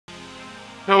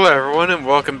Hello everyone and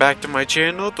welcome back to my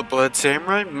channel, The Blood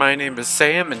Samurai. My name is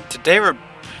Sam and today we're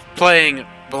playing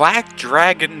Black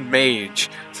Dragon Mage.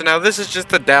 So now this is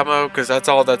just a demo because that's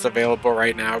all that's available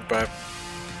right now, but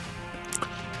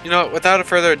you know, without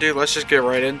further ado, let's just get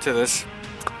right into this.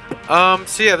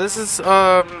 So yeah, this is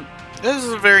a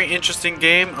very interesting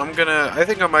game. I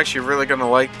think I'm actually really gonna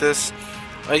like this.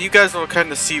 You guys will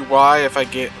kind of see why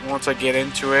once I get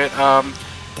into it.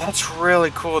 That's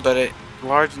really cool that it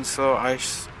large and slow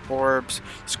ice orbs,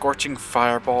 scorching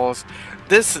fireballs.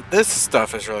 This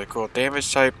stuff is really cool.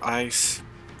 Damage type ice,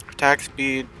 attack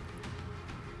speed.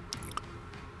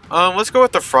 Let's go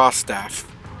with the frost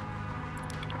staff.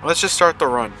 Let's just start the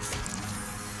run.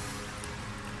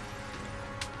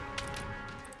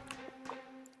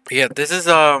 Yeah, this is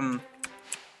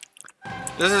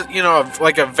you know,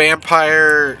 like a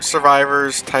vampire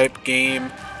survivors type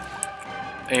game,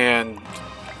 and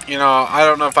you know, I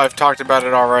don't know if I've talked about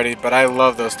it already, but I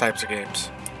love those types of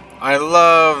games. I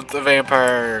love the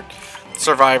vampire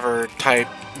survivor type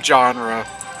genre.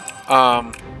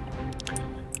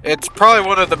 It's probably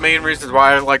one of the main reasons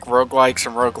why I like roguelikes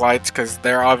and roguelites, because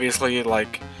they're obviously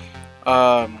like,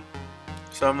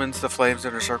 summons the flames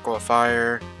in a circle of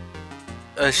fire.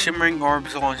 A shimmering orb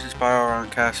launches spiral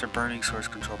around caster, burning source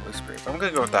controlled by spirit. I'm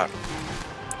gonna go with that.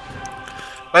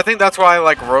 I think that's why I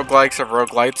like roguelikes and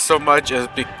roguelites so much is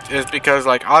because,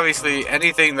 like, obviously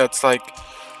anything that's like,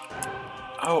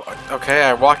 oh, okay,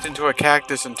 I walked into a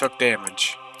cactus and took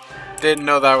damage. Didn't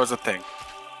know that was a thing.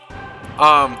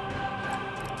 But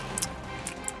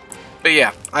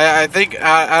yeah, I think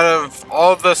out of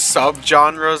all the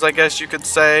sub-genres, I guess you could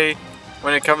say,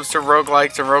 when it comes to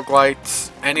roguelikes and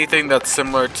roguelites, anything that's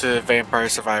similar to Vampire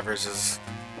Survivors is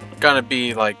gonna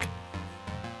be, like,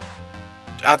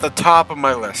 at the top of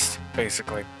my list,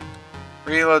 basically.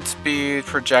 Reload speed,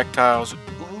 projectiles.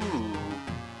 Ooh,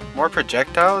 more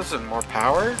projectiles and more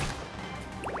power?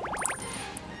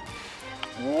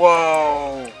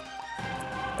 Whoa!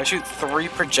 I shoot 3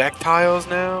 projectiles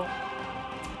now?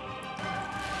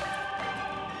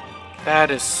 That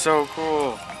is so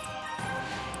cool.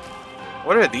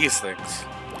 What are these things?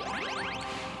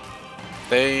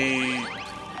 They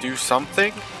do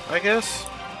something, I guess?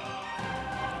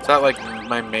 Is that like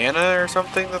my mana or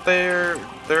something that they're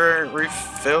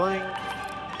refilling?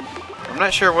 I'm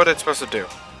not sure what it's supposed to do.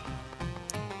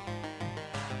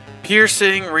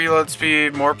 Piercing, reload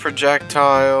speed, more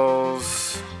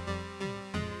projectiles.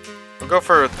 We'll go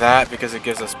for that because it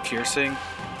gives us piercing.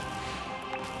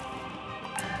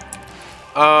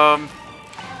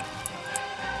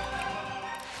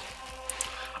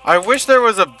 I wish there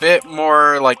was a bit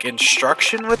more, like,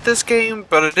 instruction with this game,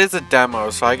 but it is a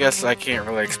demo, so I guess I can't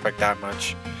really expect that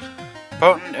much.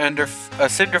 Potent a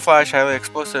cinder flash, highly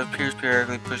explosive, pierce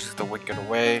periodically, pushes the wicked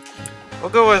away.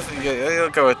 We'll go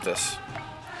with this.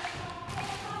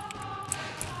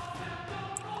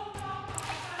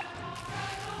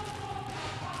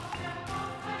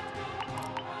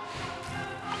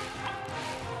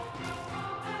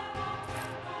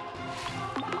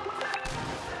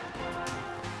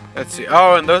 Let's see.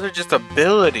 Oh, and those are just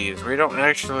abilities. We don't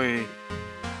actually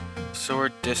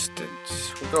sword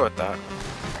distance. We'll go with that.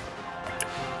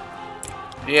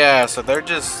 Yeah, so they're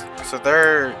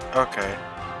okay.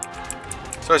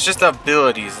 So it's just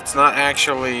abilities. It's not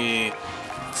actually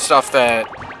stuff that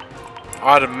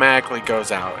automatically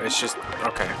goes out. It's just,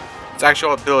 okay. It's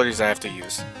actual abilities I have to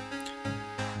use.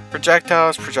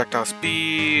 Projectiles, projectile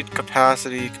speed,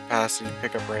 capacity,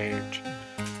 pickup range.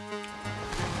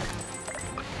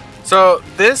 So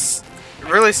this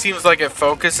really seems like it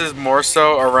focuses more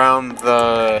so around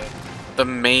the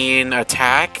main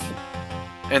attack,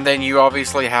 and then you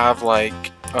obviously have like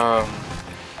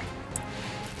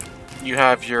you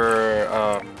have your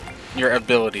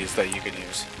abilities that you can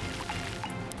use.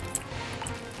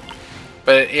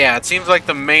 But yeah, it seems like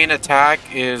the main attack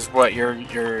is what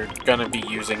you're gonna be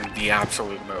using the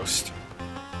absolute most.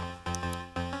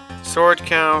 Sword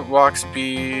count, walk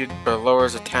speed, but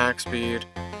lowers attack speed.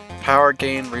 Power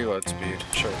gain, reload speed.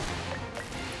 Sure.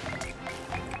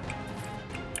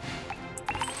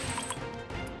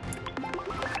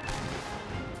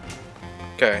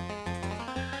 Okay.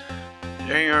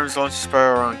 Your arms launch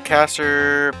spiral around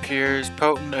caster, appears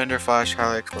potent, ender flash,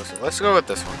 highly explosive. Let's go with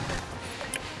this one.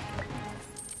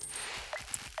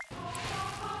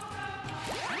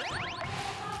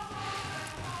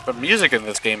 The music in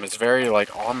this game is very,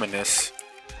 like, ominous.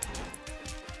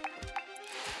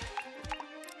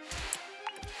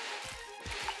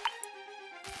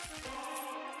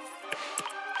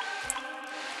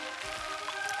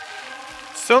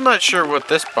 Still not sure what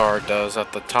this bar does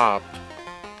at the top.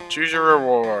 Choose your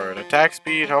reward. Attack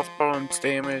speed, health points,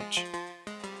 damage.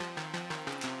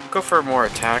 Go for more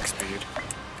attack speed.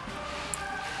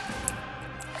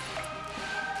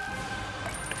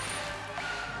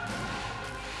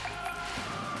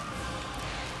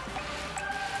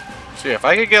 So yeah, if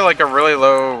I could get like a really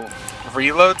low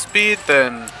reload speed,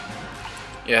 then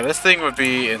yeah, this thing would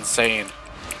be insane.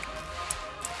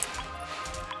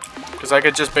 Because I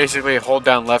could just basically hold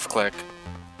down left click.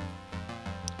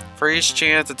 Freeze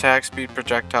chance, attack speed,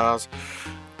 projectiles.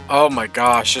 Oh my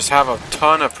gosh, just have a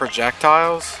ton of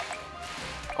projectiles.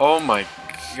 Oh my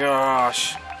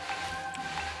gosh.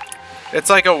 It's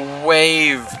like a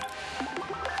wave.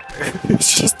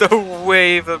 It's just a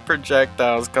wave of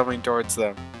projectiles coming towards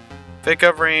them.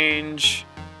 Pickup range,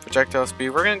 projectile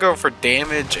speed. We're gonna go for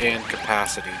damage and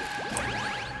capacity.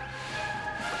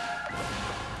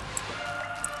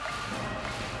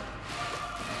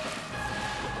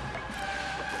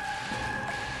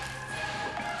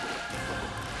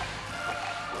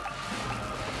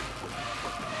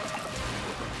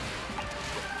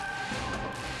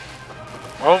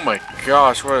 Oh my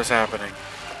gosh, what is happening?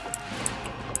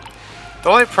 The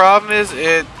only problem is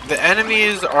the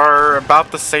enemies are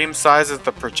about the same size as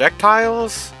the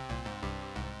projectiles.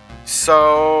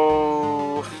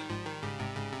 So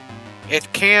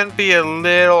it can be a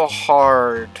little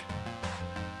hard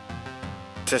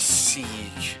to see.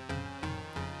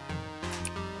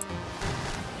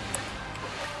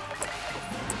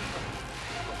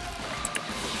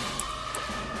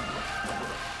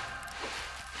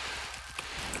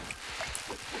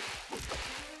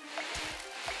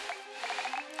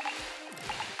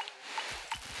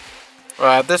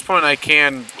 Well, at this point I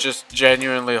can just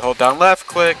genuinely hold down left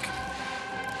click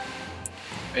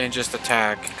and just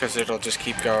attack, because it'll just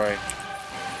keep going.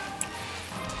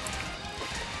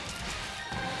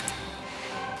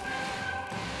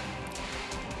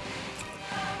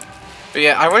 But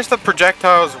yeah, I wish the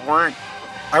projectiles weren't...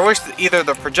 I wish either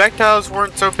the projectiles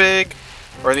weren't so big,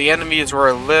 or the enemies were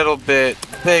a little bit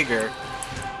bigger.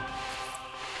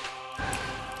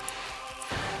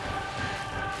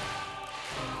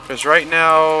 Because right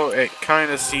now, it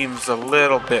kind of seems a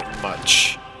little bit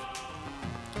much.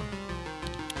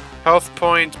 Health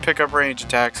points, pickup range,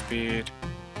 attack speed.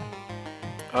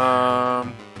 Go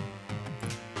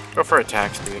for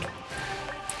attack speed.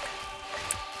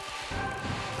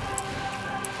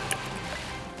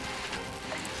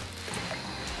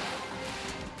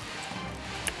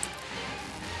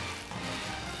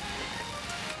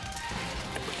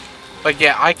 Like,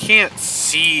 yeah, I can't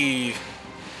see...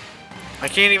 I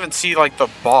can't even see, like, the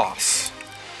boss.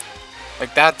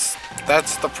 Like, that's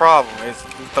the problem, is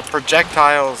the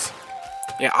projectiles...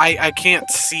 Yeah, I can't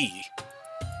see.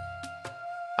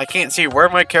 I can't see where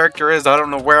my character is, I don't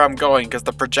know where I'm going, because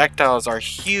the projectiles are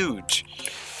huge.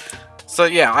 So,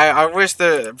 yeah, I wish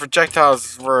the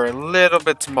projectiles were a little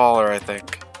bit smaller, I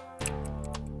think.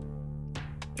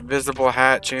 Invisible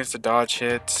hat, chance to dodge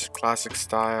hits, classic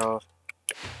style.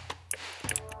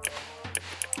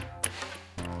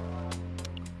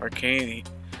 Arcane.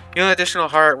 Heal an additional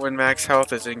heart when max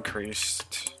health is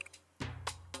increased.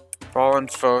 Fallen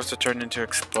foes to turn into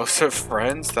explosive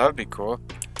friends. That would be cool.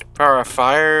 Power of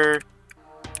fire.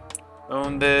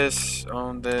 Own this.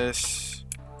 Own this.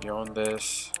 You own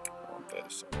this. Own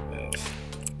this. Own this.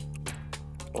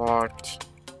 Locked.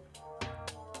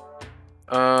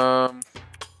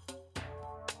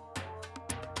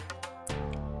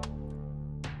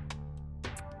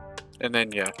 And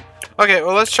then yeah. Okay,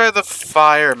 well let's try the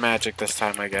fire magic this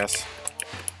time, I guess.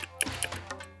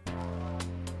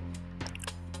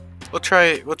 We'll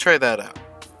try that out.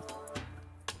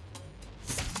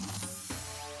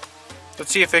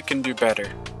 Let's see if it can do better.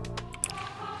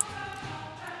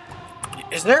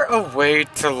 Is there a way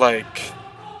to, like...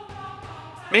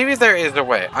 Maybe there is a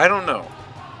way. I don't know.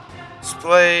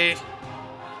 Display...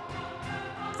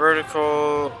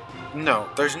 Vertical... No,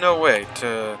 there's no way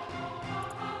to...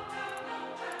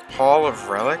 Hall of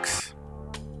Relics?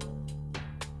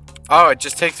 Oh, it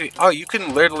just takes me... Oh, you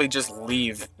can literally just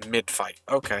leave mid-fight.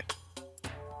 Okay.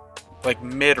 Like,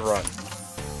 mid-run.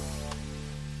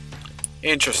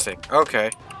 Interesting.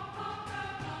 Okay.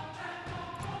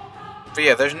 But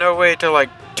yeah, there's no way to, like,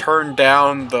 turn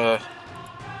down the...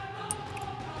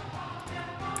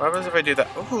 What happens if I do that?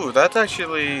 Ooh, that's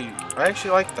actually... I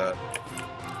actually like that.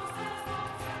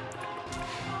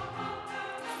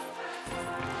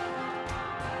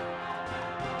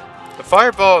 The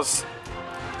fireballs...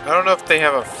 I don't know if they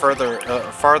have a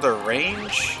farther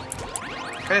range.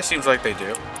 Kind of seems like they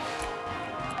do.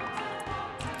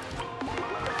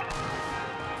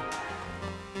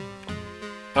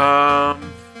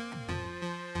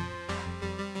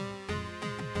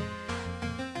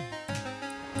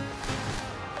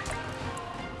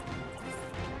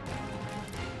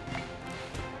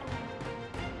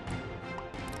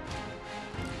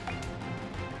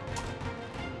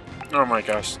 Oh my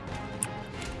gosh.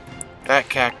 That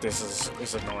cactus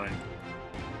is annoying.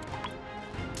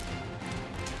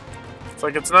 It's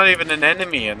like it's not even an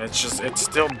enemy and it's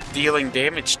still dealing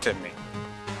damage to me.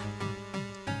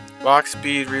 Walk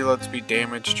speed, reload speed,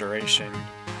 damage, duration.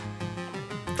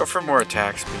 Go for more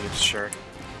attack speed, sure.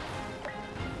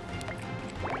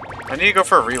 I need to go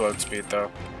for a reload speed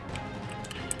though.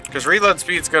 Because reload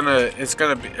speed's gonna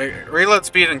be reload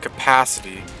speed and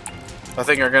capacity, I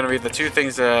think, are gonna be the two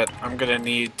things that I'm gonna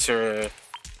need to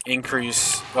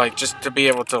increase, like, just to be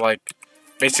able to, like,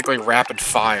 basically rapid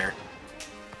fire.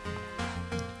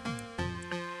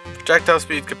 Projectile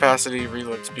speed, capacity,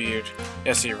 reload speed.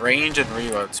 Yeah, see, range and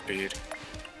reload speed.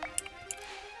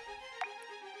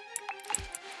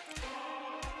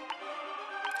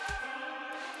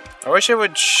 I wish it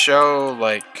would show,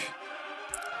 like,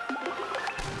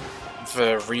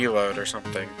 the reload or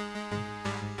something.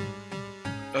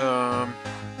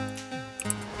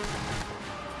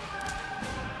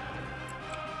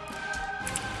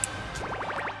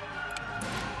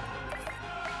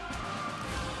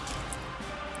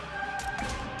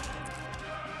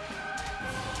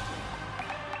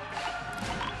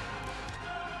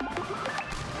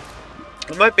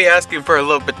 I might be asking for a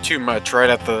little bit too much right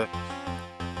at the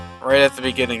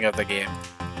beginning of the game.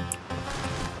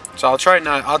 So I'll try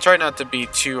not to be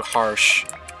too harsh,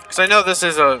 because I know this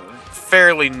is a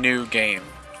fairly new game.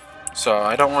 So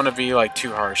I don't want to be like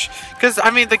too harsh, because I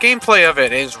mean the gameplay of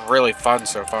it is really fun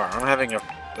so far.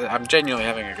 I'm genuinely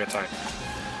having a good time.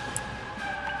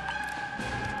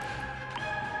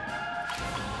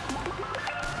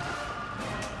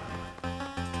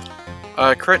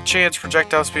 Crit chance,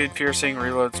 projectile speed, piercing,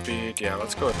 reload speed. Yeah,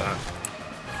 let's go with that.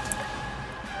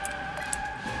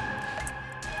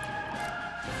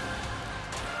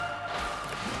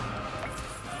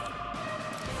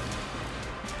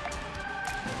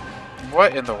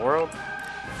 What in the world?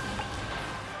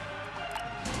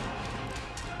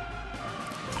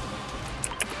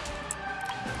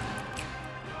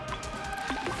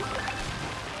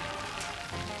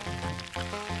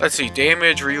 Let's see,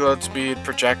 damage, reload speed,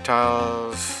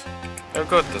 projectiles. I'll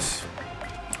go with this.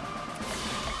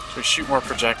 So we shoot more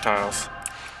projectiles.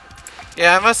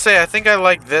 Yeah, I must say, I think I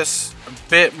like this a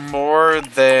bit more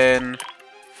than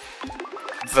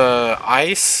the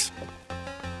ice.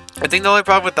 I think the only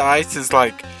problem with the ice is,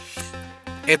 like,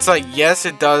 it's like, yes,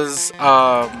 it does,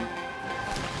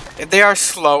 they are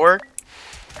slower,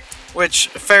 which,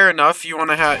 fair enough. You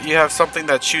have something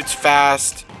that shoots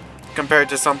fast compared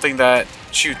to something that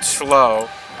shoots slow.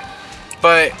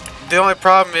 But the only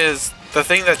problem is the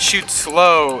thing that shoots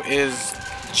slow is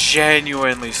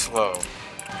genuinely slow.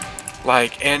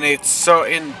 Like, and it's so,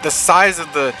 in the size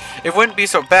of the, it wouldn't be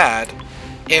so bad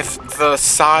if the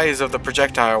size of the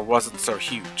projectile wasn't so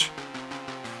huge.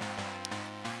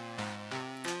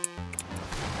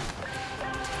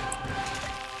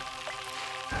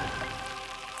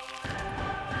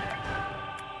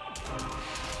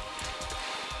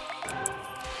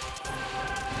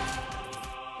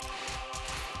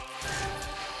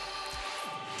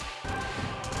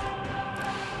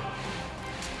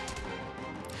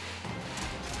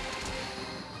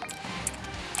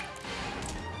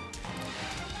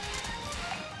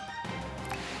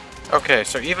 Okay,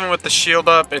 so even with the shield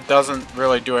up, it doesn't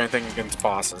really do anything against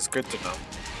bosses. Good to know.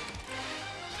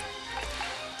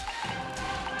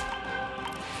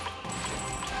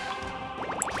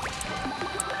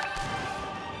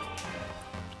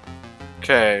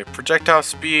 Okay, projectile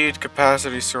speed,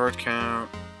 capacity, sword count.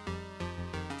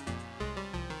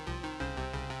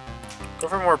 Go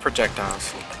for more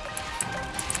projectiles.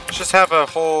 Let's just have a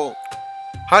whole...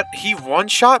 How, he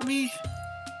one-shot me?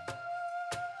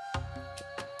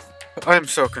 I'm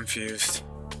so confused.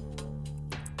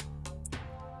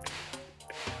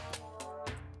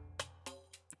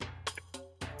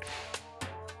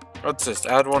 What's this?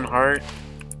 Add 1 heart.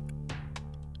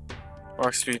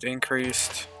 Walk speed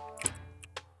increased.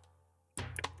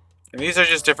 And these are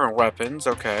just different weapons,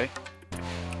 okay.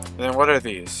 And then what are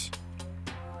these?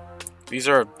 These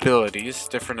are abilities,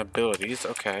 different abilities,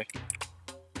 okay.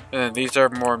 And then these are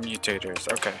more mutators,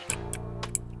 okay.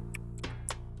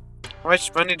 How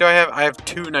much money do I have? I have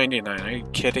 $2.99. Are you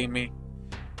kidding me?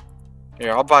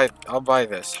 Here, I'll buy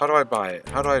this. How do I buy it?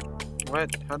 How do I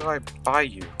buy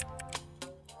you?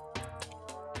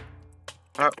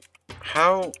 How?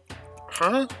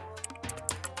 Huh?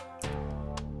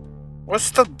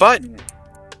 What's the button?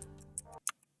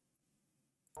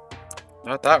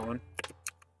 Not that one.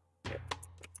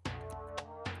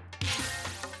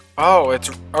 Oh, it's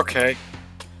okay.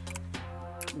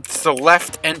 It's the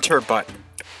left enter button.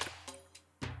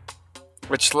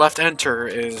 Which left enter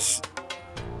is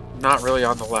not really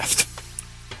on the left.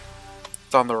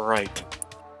 It's on the right.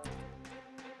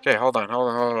 Okay, hold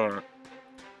on.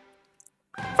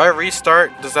 If I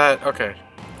restart, does that... Okay.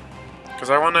 Because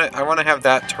I wanna have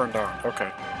that turned on.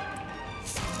 Okay.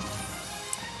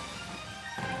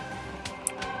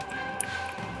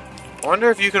 I wonder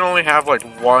if you can only have like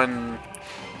one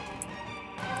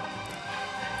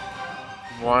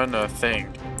thing.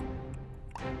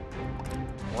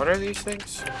 What are these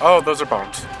things? Oh, those are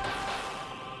bombs.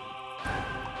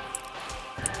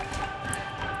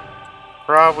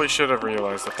 Probably should have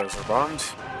realized that those are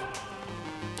bombs.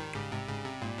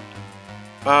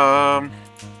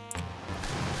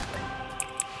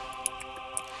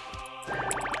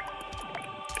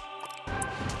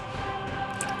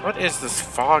 What is this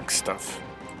fog stuff?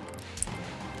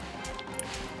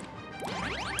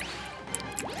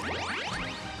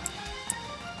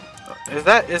 Is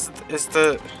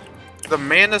the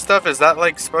mana stuff, is that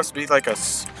like supposed to be like a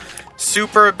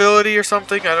super ability or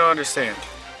something? I don't understand.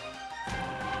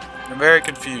 I'm very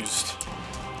confused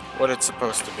what it's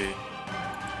supposed to be.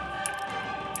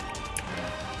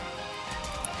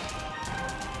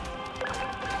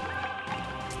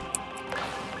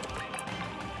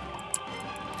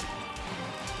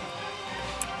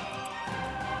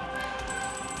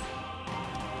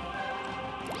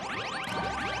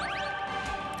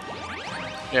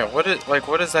 Yeah, what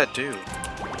does that do?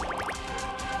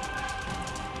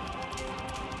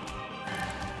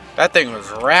 That thing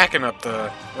was racking up the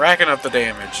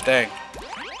damage, dang.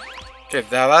 Okay,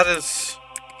 now that is...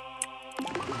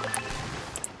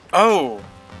 Oh!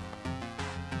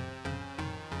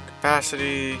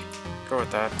 Capacity, go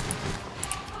with that.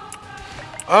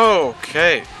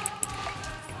 Okay.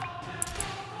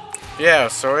 Yeah,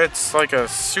 so it's like a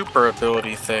super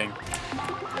ability thing.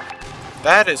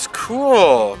 That is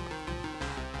cool!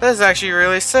 That is actually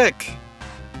really sick!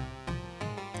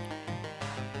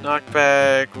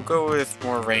 Knockback, we'll go with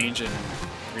more range and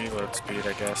reload speed,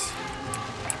 I guess.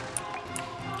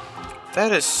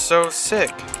 That is so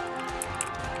sick!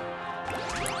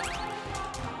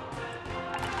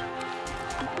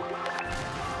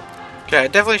 Okay, I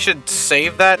definitely should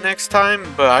save that next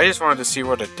time, but I just wanted to see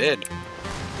what it did.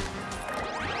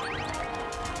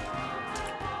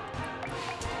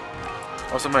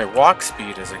 Also, my walk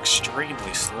speed is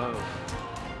extremely slow.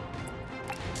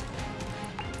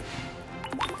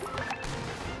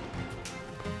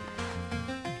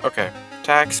 Okay,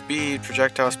 attack speed,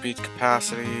 projectile speed,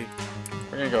 capacity.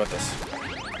 We're gonna go with this.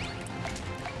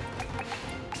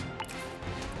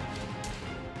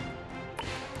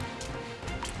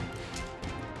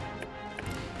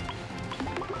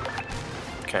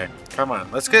 Okay, come on.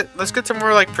 Let's get some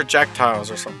more like projectiles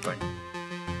or something.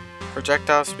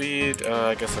 Projectile speed,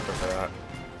 I guess I'll go for that.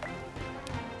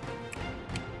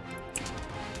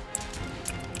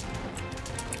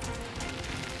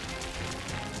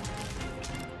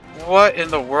 What in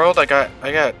the world? I got,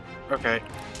 okay.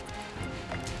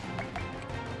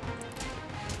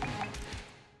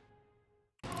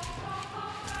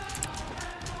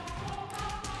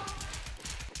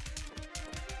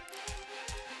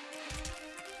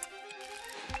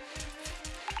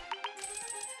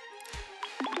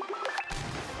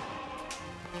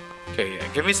 Okay, yeah,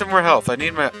 give me some more health. I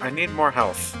need more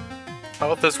health.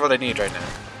 Health is what I need right now.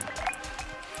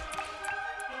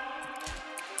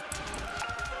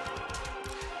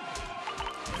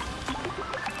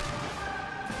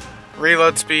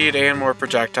 Reload speed and more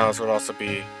projectiles would also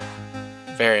be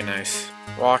very nice.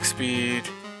 Walk speed.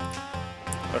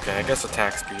 Okay, I guess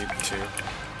attack speed too.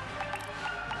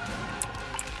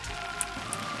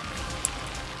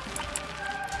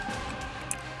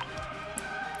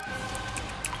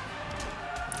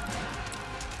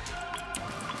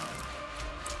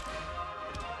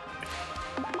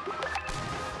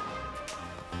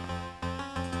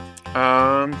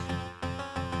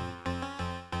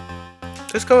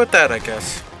 Just go with that, I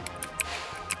guess.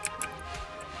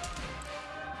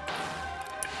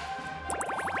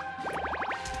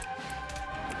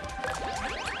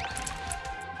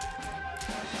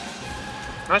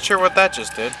 Not sure what that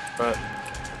just did, but...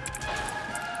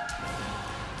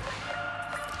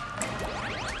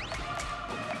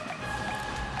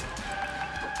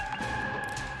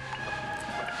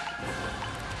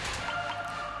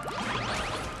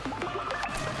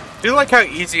 I do like how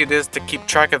easy it is to keep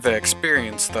track of the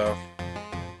experience, though.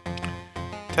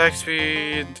 Attack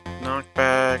speed,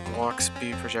 knockback, walk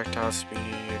speed, projectile speed.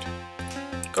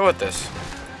 Go with this.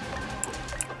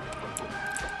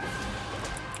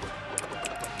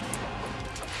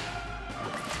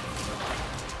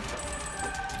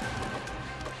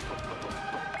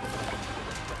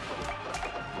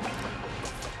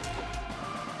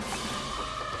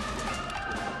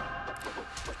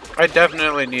 I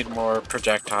definitely need more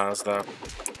projectiles, though.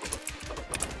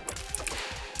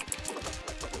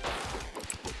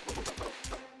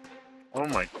 Oh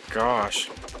my gosh.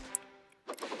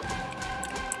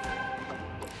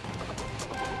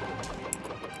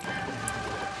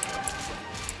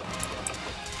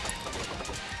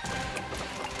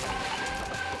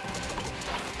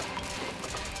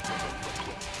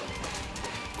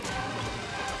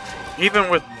 Even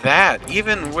with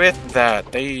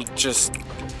that, they just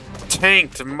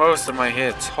tanked most of my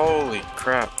hits. Holy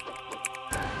crap.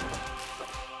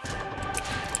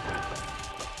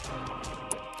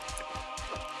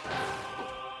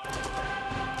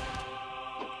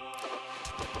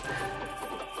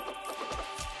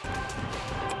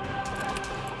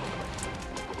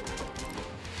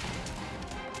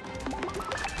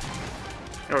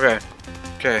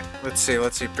 Okay, let's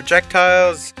see.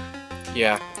 Projectiles?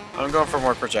 Yeah, I'm going for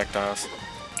more projectiles.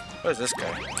 What is this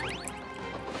guy?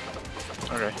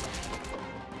 Okay.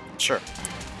 Sure.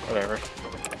 Whatever.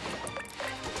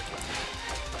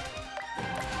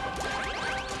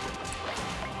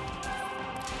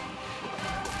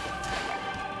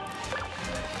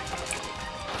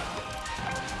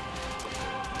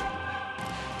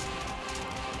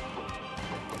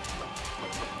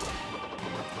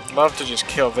 Love to just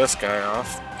kill this guy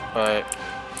off, but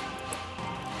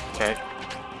okay.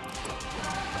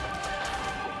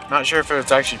 Not sure if it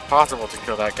was actually possible to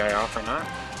kill that guy off or not.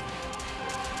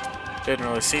 Didn't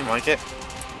really seem like it.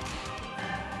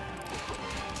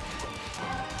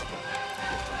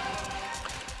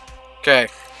 Okay.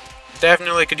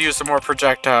 Definitely could use some more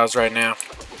projectiles right now.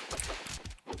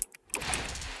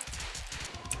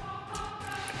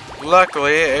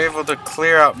 Luckily, able to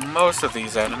clear out most of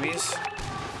these enemies.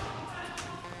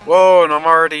 Whoa, and I'm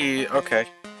already... Okay.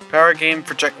 Power game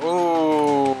project...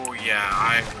 Ooh,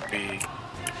 yeah,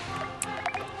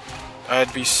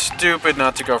 I'd be stupid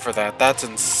not to go for that. That's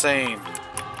insane.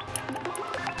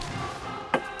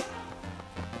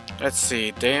 Let's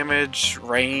see. Damage,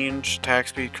 range, attack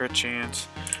speed, crit chance.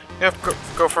 Yeah,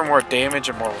 go for more damage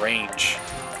and more range.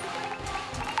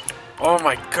 Oh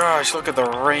my gosh, look at the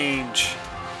range.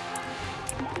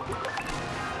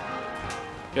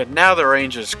 Yeah, now the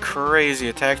range is crazy.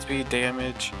 Attack speed,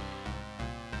 damage.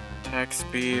 Attack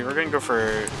speed. We're gonna go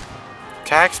for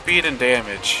attack speed and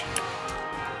damage.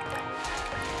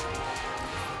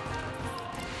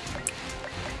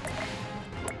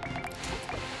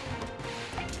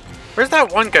 Where's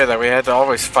that one guy that we had to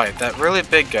always fight? That really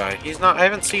big guy. He's not... I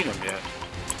haven't seen him yet.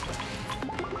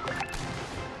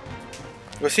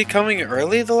 Was he coming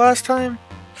early the last time?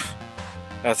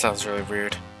 That sounds really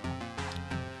weird.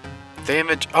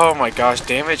 Damage. Oh my gosh,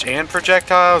 damage and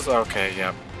projectiles? Okay,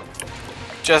 yep.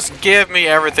 Just give me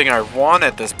everything I want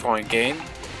at this point, game.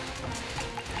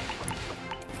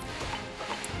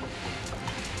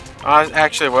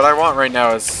 Actually, what I want right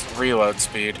now is reload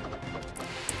speed.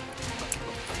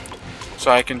 So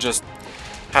I can just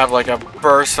have like a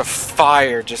burst of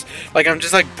fire. Just like I'm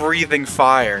just like breathing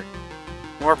fire.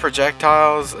 More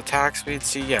projectiles, attack speed.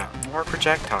 See, yeah, more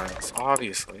projectiles,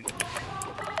 obviously.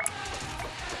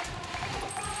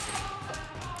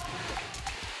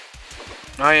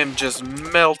 I am just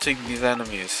melting these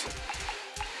enemies.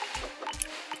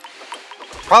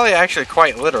 Probably actually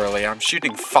quite literally, I'm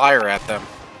shooting fire at them.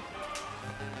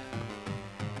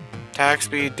 Attack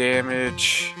speed,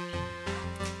 damage,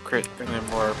 crit, and then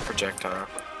more projectile.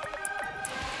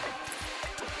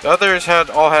 The others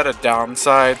all had a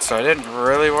downside, so I didn't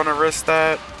really want to risk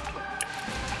that.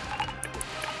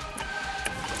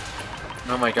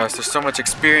 Oh my gosh, there's so much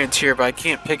experience here, but I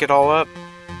can't pick it all up.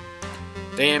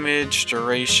 Damage,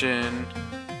 duration.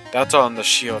 That's on the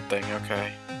shield thing,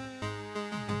 okay.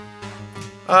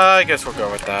 I guess we'll go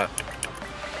with that.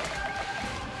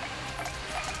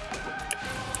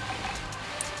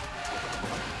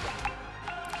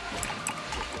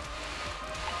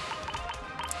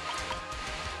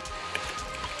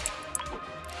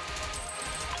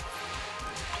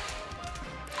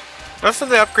 Most of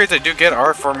the upgrades I do get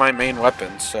are for my main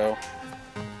weapons, so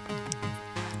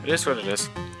it is what it is.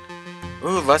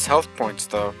 Ooh, less health points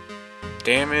though.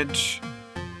 Damage.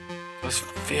 Plus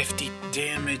 50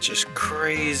 damage is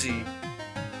crazy.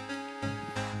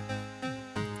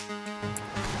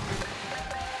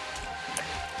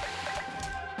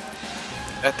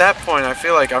 At that point, I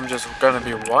feel like I'm just gonna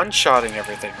be one-shotting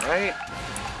everything, right?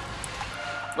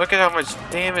 Look at how much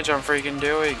damage I'm freaking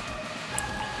doing.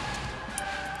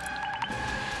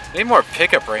 Need more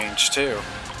pickup range too.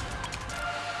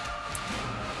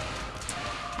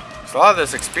 A lot of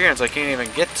this experience I can't even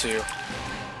get to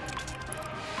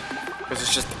because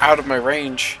it's just out of my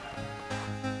range.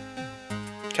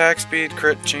 Attack speed,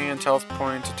 crit chance, health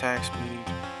points, attack speed.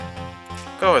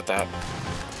 Go with that.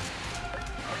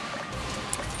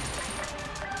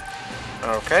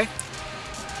 Okay.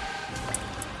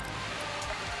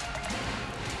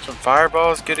 Some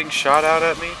fireballs getting shot out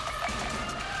at me.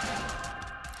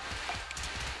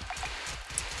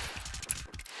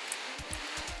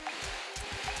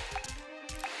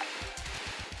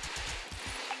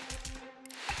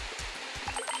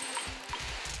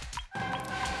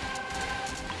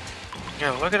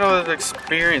 Yeah, look at all this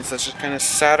experience that's just kind of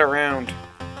sat around.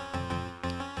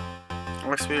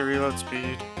 Walk speed, reload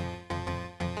speed.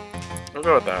 We'll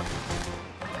go with that.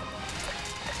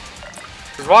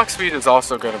 Because walk speed is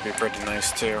also going to be pretty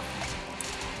nice too.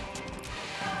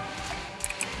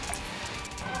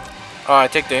 Oh, I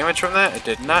take damage from that? I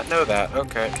did not know that.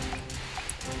 Okay.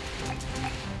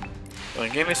 Well,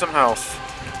 give me some health.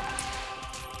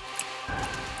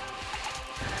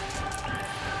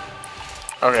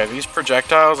 Okay, these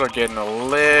projectiles are getting a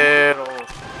little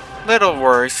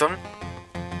worrisome.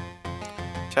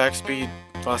 Attack speed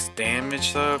plus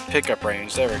damage though. Pickup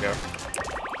range, there we go.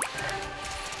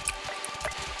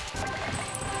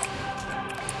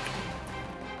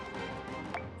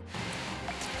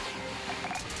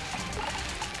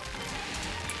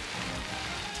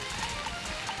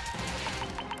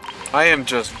 I am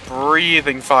just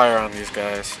breathing fire on these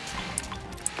guys.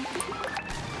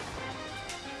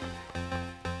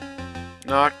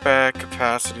 Knockback,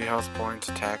 capacity, health points,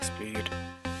 attack speed.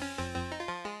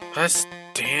 Less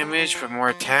damage but more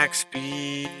attack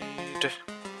speed.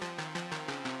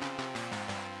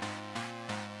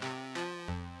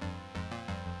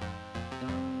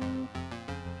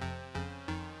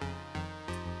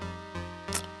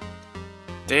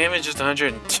 Damage is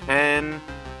 110.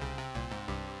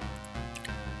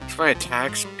 It's my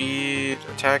attack speed.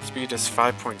 Attack speed is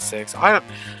 5.6.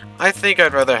 I think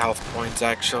I'd rather health points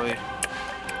actually.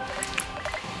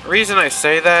 The reason I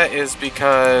say that is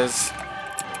because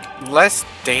less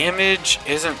damage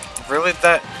isn't really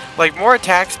that... Like, more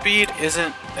attack speed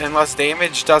isn't... and less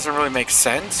damage doesn't really make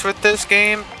sense with this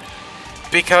game.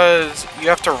 Because you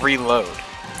have to reload.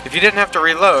 If you didn't have to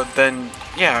reload, then,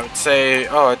 yeah, I would say,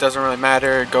 oh, it doesn't really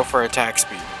matter, go for attack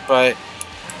speed. But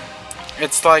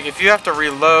it's like, if you have to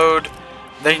reload,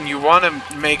 then you want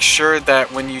to make sure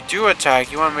that when you do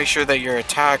attack, you want to make sure that your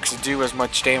attacks do as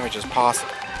much damage as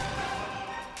possible.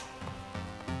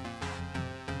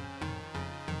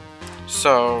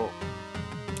 So,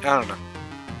 I don't know.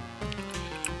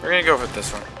 We're gonna go with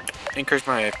this one. Increase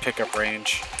my pickup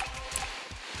range.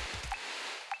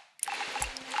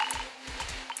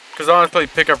 Because honestly,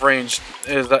 pickup range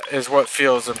is what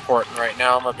feels important right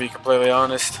now, I'm gonna be completely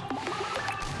honest.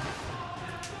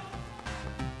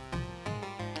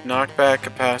 Knockback,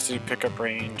 capacity, pickup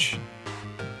range.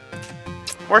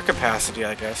 More capacity,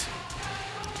 I guess.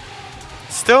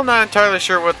 Still not entirely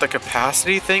sure what the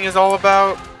capacity thing is all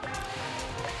about.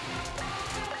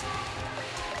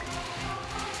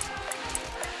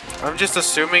 I'm just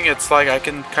assuming it's like I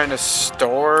can kind of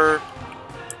store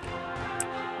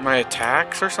my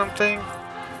attacks or something.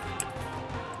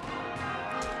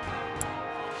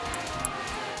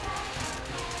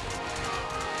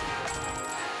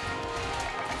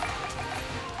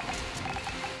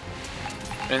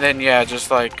 And then, yeah, just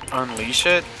like unleash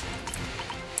it.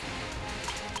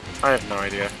 I have no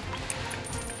idea.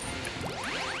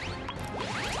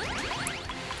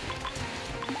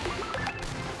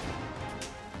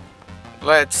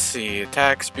 Let's see,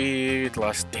 attack speed,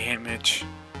 less damage.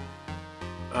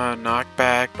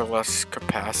 Knockback, but less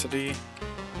capacity.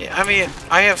 Yeah, I mean,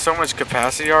 I have so much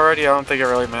capacity already, I don't think it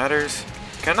really matters.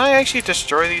 Can I actually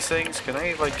destroy these things? Can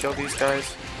I, like, kill these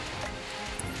guys?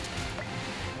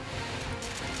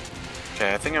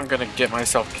 Okay, I think I'm gonna get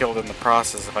myself killed in the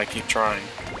process if I keep trying.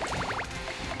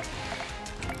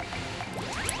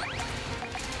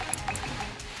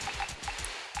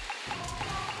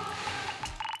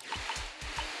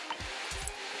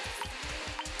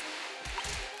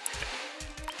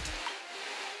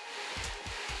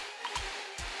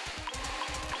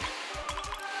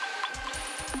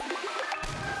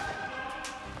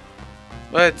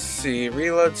 Let's see,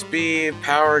 reload speed,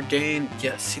 power gain.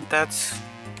 Yes, see, that's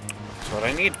what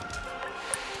I need.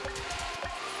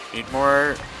 Need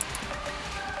more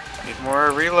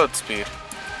reload speed.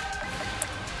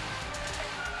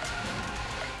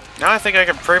 Now I think I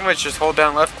can pretty much just hold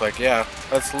down left click. Yeah,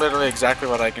 that's literally exactly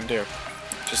what I can do.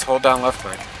 Just hold down left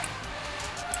click.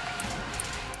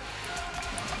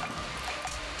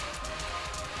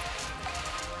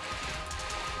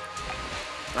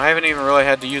 I haven't even really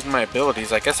had to use my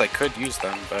abilities. I guess I could use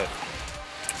them, but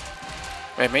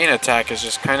my main attack has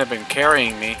just kind of been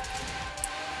carrying me.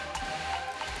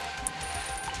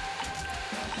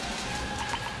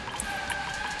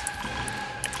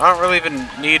 I don't really even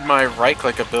need my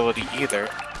right-click ability either.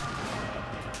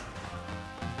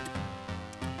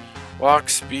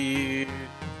 Walk speed,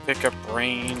 pick up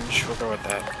range, we'll go with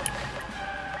that.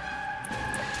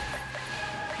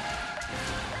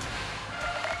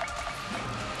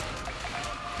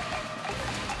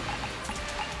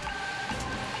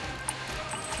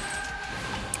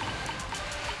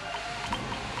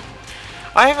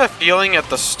 I have a feeling at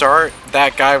the start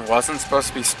that guy wasn't supposed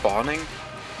to be spawning.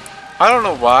 I don't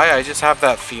know why, I just have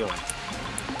that feeling.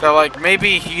 That like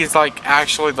maybe he's like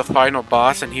actually the final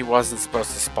boss and he wasn't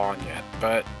supposed to spawn yet,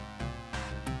 but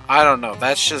I don't know.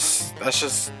 That's just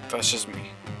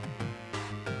me.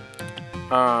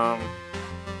 I'm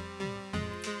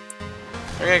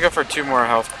gonna go for 2 more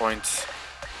health points.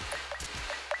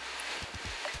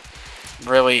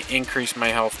 Really increase my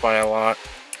health by a lot.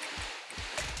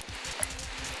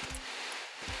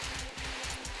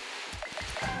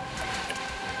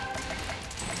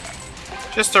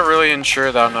 Just to really ensure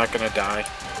that I'm not gonna die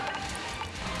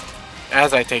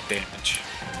as I take damage.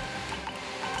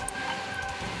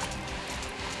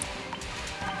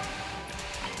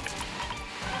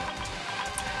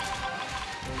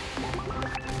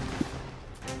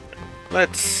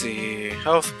 Let's see.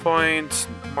 Health points,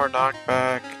 more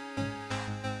knockback.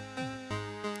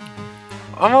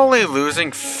 I'm only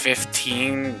losing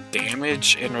 15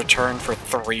 damage in return for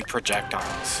 3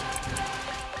 projectiles.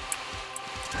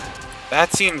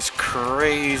 That seems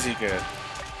crazy good.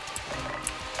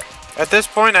 At this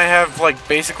point, I have like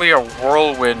basically a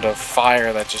whirlwind of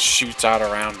fire that just shoots out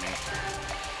around me.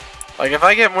 Like if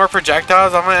I get more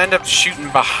projectiles, I'm gonna end up shooting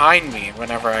behind me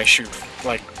whenever I shoot,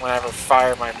 like whenever I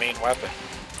fire my main weapon.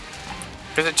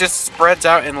 Because it just spreads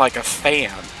out in like a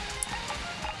fan.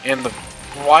 And the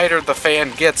wider the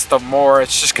fan gets, the more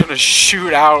it's just gonna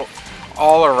shoot out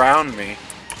all around me.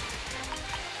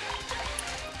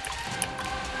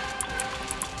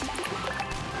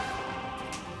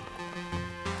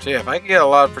 So yeah, if I can get a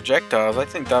lot of projectiles, I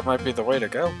think that might be the way to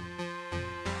go.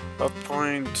 Health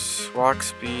points, walk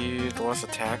speed, less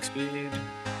attack speed.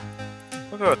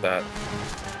 We'll go with that.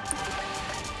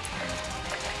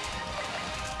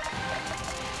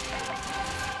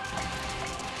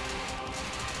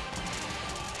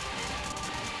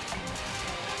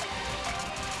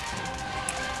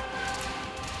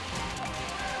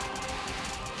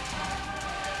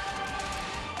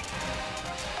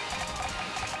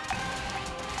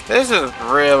 This is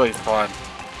really fun.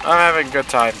 I'm having a good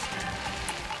time.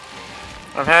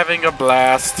 I'm having a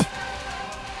blast.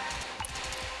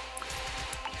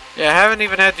 Yeah, I haven't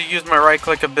even had to use my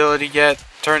right-click ability yet,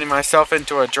 turning myself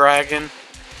into a dragon.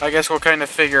 I guess we'll kind of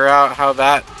figure out how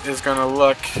that is going to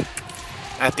look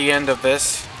at the end of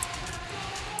this.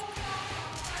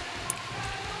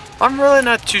 I'm really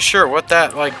not too sure what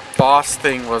that, like, boss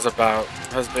thing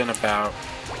has been about.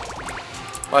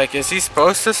 Like, is he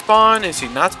supposed to spawn? Is he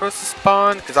not supposed to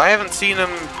spawn? Because I haven't seen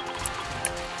him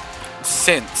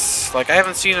since. Like, I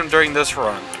haven't seen him during this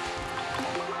run.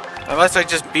 Unless I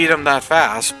just beat him that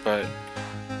fast, but...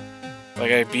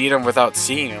 like, I beat him without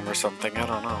seeing him or something. I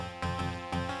don't know.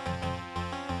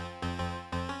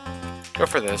 Go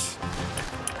for this.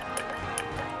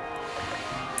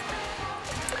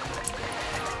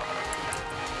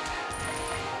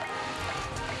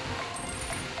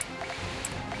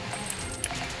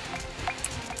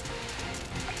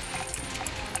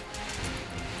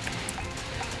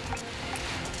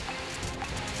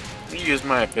 Use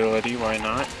my ability, why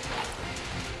not?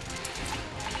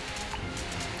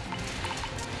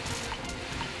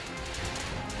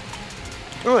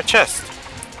 Ooh, a chest.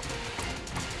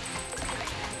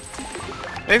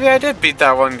 Maybe I did beat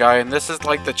that one guy and this is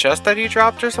like the chest that he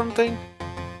dropped or something?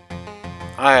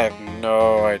 I have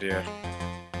no idea.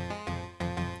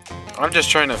 I'm just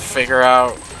trying to figure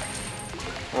out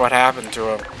what happened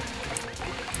to him.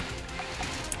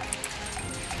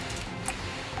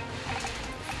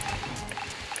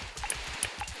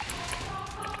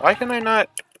 Why can I not...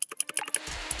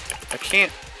 I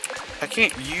can't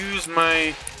use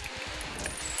my...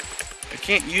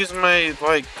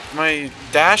 like, my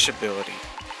dash ability.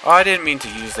 Oh, I didn't mean to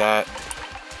use that.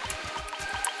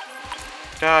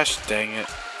 Gosh dang it.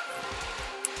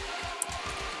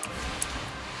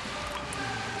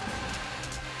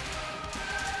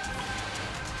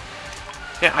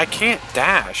 Yeah, I can't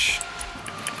dash.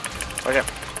 Like, you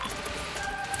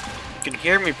can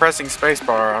hear me pressing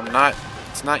spacebar. I'm not...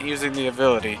 it's not using the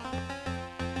ability.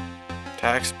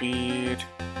 Attack speed.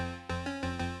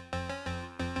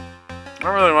 I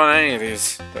don't really want any of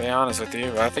these, to be honest with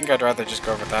you. I think I'd rather just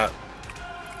go with that.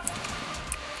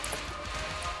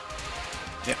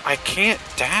 Yeah, I can't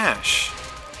dash.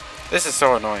 This is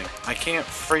so annoying. I can't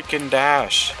freaking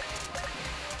dash.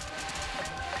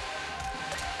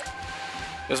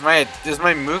 Is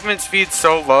my movement speed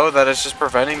so low that it's just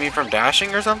preventing me from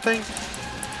dashing or something?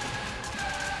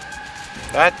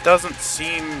 That doesn't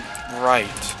seem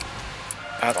right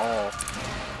at all.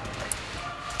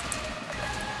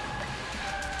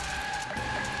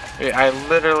 Wait, I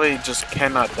literally just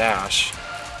cannot dash.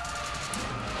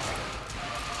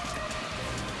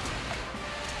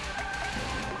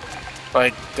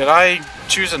 Like, did I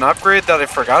choose an upgrade that I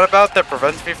forgot about that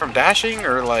prevents me from dashing,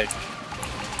 or like...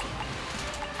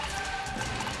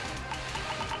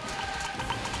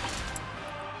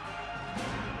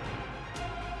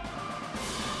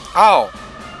 Oh!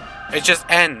 It just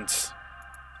ends.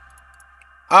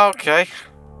 Okay.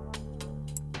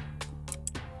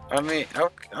 I mean,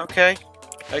 okay.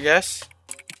 I guess.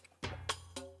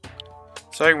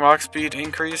 Setting walk speed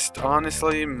increased,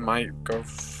 honestly, might go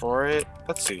for it.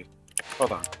 Let's see.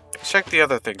 Hold on. Let's check the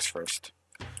other things first.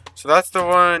 So that's the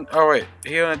one... Oh wait.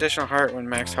 Heal an additional heart when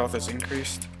max health is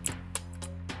increased.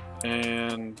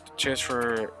 And chance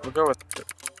for... We'll go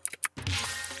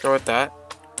with that.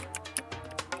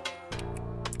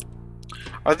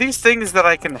 Are these things that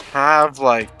I can have,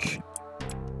 like,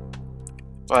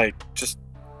 just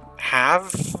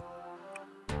have?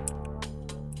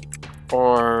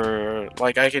 Or,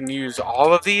 like, I can use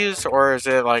all of these? Or is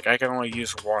it, like, I can only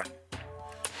use one?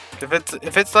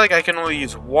 If it's like I can only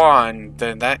use one,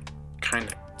 then that kind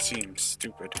of seems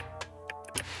stupid.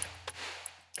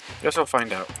 Guess we'll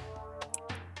find out.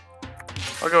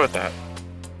 I'll go with that.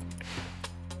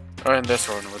 Oh, and this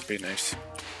one would be nice.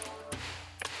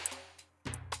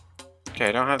 Okay,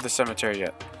 I don't have the cemetery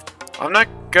yet. I'm not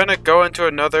gonna go into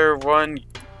another one.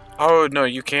 Oh, no,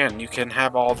 you can. You can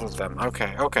have all of them.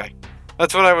 Okay, okay.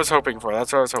 That's what I was hoping for.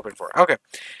 That's what I was hoping for. Okay.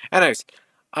 Anyways,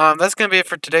 that's gonna be it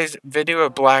for today's video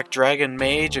of Black Dragon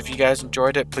Mage. If you guys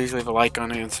enjoyed it, please leave a like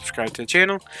on it and subscribe to the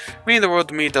channel. Meaning the world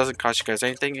to me. It doesn't cost you guys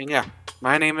anything. And yeah,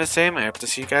 my name is Sam. I hope to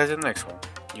see you guys in the next one.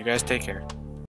 You guys take care.